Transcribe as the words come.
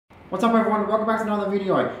What's up everyone, welcome back to another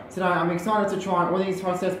video. Today I'm excited to try all these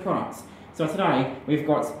Hostess products. So today we've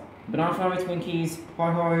got banana flavor Twinkies,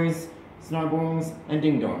 Ho-Hos, Snowballs and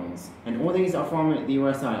Ding Dongs. And all these are from the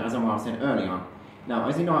USA, as I said earlier. Now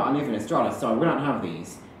as you know I live in Australia so we don't have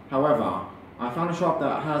these. However, I found a shop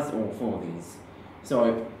that has all four of these.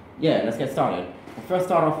 So yeah, let's get started. We'll first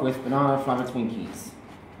start off with banana flavor Twinkies.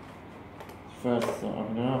 First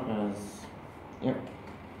open it up as, yep.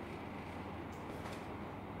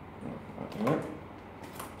 Okay.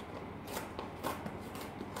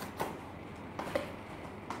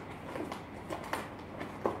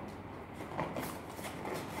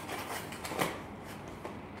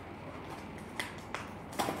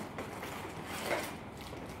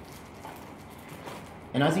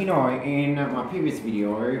 And as you know, in my previous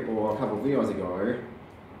video, or a couple of videos ago,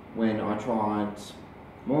 when I tried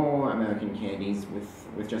more American candies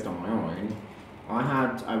with just on my own, I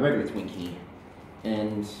had a regular Twinkie.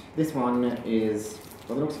 And this one is,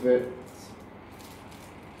 by the looks of it,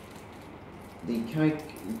 the cake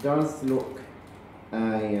does look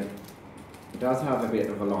it does have a bit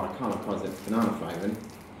of a light colour because it's banana flavoured,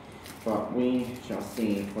 but we shall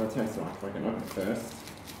see what it tastes like. If I can open it first.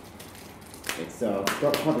 It's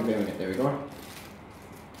got coffee beer in it, there we go.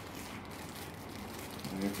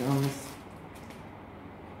 There it comes.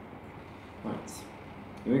 Right,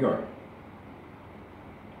 here we go.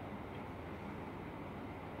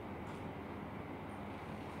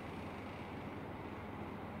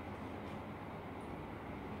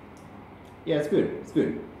 Yeah, it's good. It's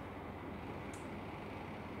good.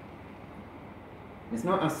 It's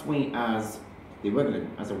not as sweet as the regular,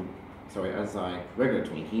 as a regular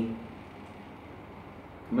Twinkie.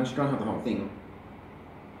 I'm actually gonna have the whole thing.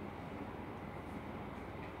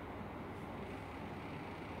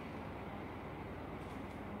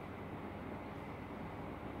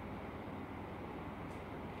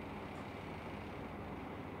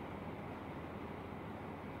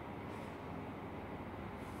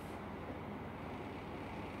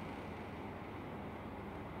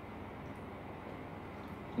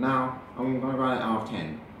 Now, I'm going to rate it out of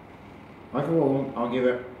 10. Overall, I'll give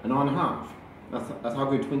it a 9.5. That's how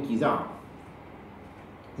good Twinkies are.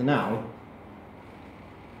 So now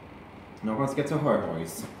let's get to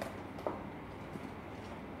Ho-Hos.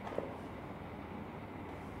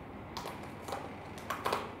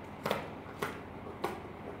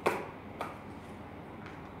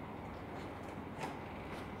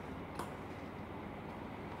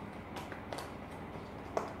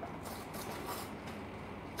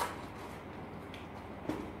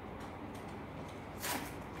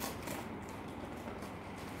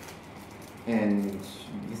 And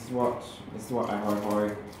this is what a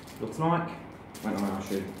Ho-Ho looks like. Wait, no, I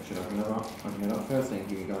should open it up first and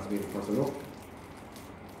give you guys a bit of a closer look.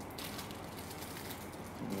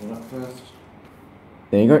 Open it up first.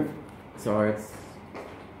 There you go. So it's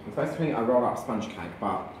basically a rolled up sponge cake,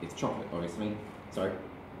 but it's chocolate obviously. So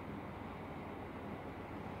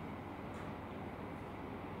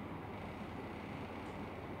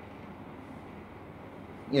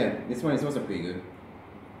yeah, this one is also pretty good.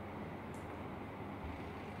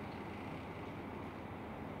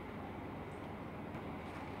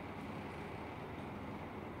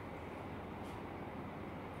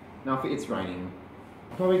 Now for its rating,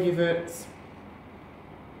 I'll probably give it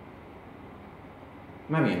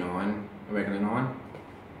maybe a 9, a regular 9.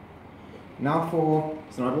 Now for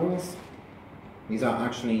Snowballs, these are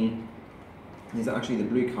actually the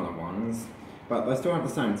blue colour ones, but they still have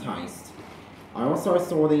the same taste. I also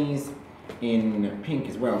saw these in pink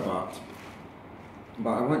as well,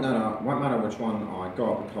 but it won't matter which one I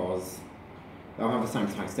got because they'll have the same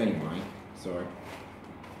taste anyway. So.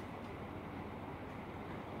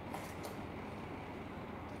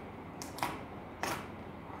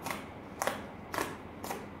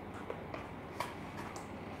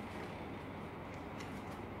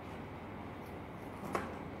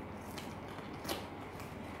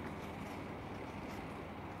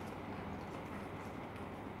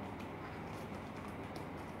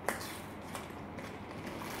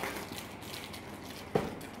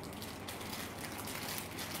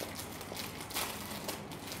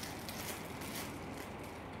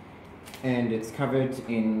 And it's covered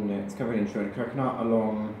in shredded coconut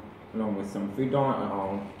along with some food dye, and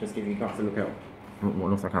I'll just give you guys a look at what it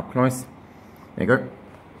looks like up close. There you go.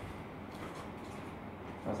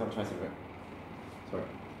 Let's have a taste of it. Sorry.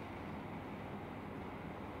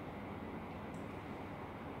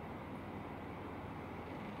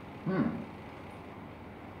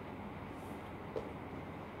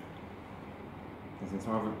 This is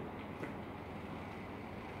however.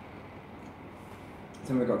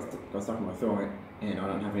 some of it got stuck in my throat, and I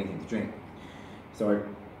don't have anything to drink. So,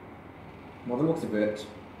 by the looks of it,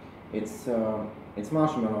 it's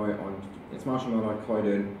marshmallow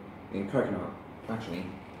coated in coconut. Actually,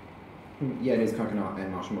 yeah, it is coconut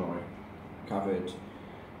and marshmallow covered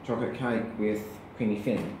chocolate cake with creamy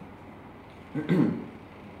filling. And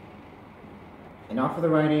now for the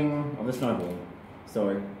rating of the snowball.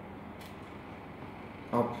 So,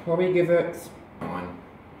 I'll probably give it 9.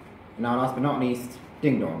 Now, last but not least,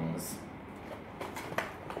 ding dongs.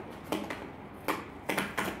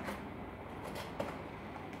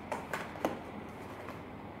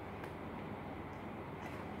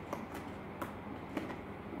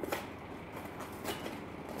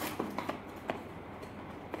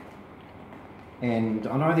 And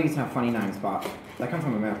I know these have funny names, but they come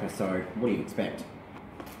from America, so what do you expect?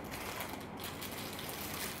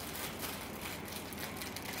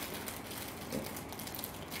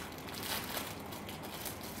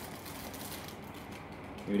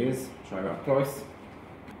 Here it is, show you up close.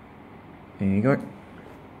 There you go.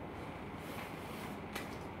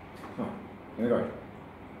 Oh, here we go.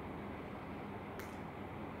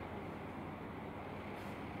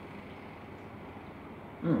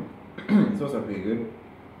 It's also pretty good.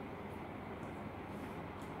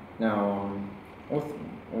 Now, all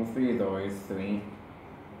three of those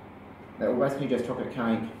they're basically just chocolate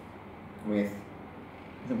cake with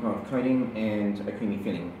some kind of coating and a creamy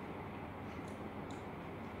filling.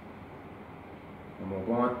 One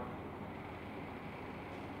more bite.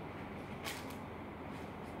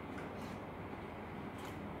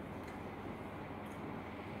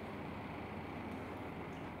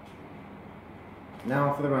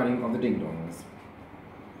 Now for the rating of the ding dongs.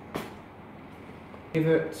 Give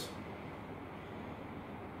it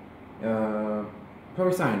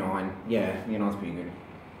probably say 9. Yeah, 9's pretty good.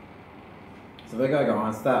 So there you go,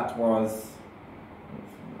 guys. That was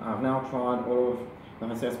I've now tried all of the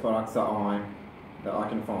Hostess products that I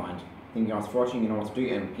can find. Thank you guys for watching. You know what to do,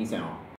 and peace out.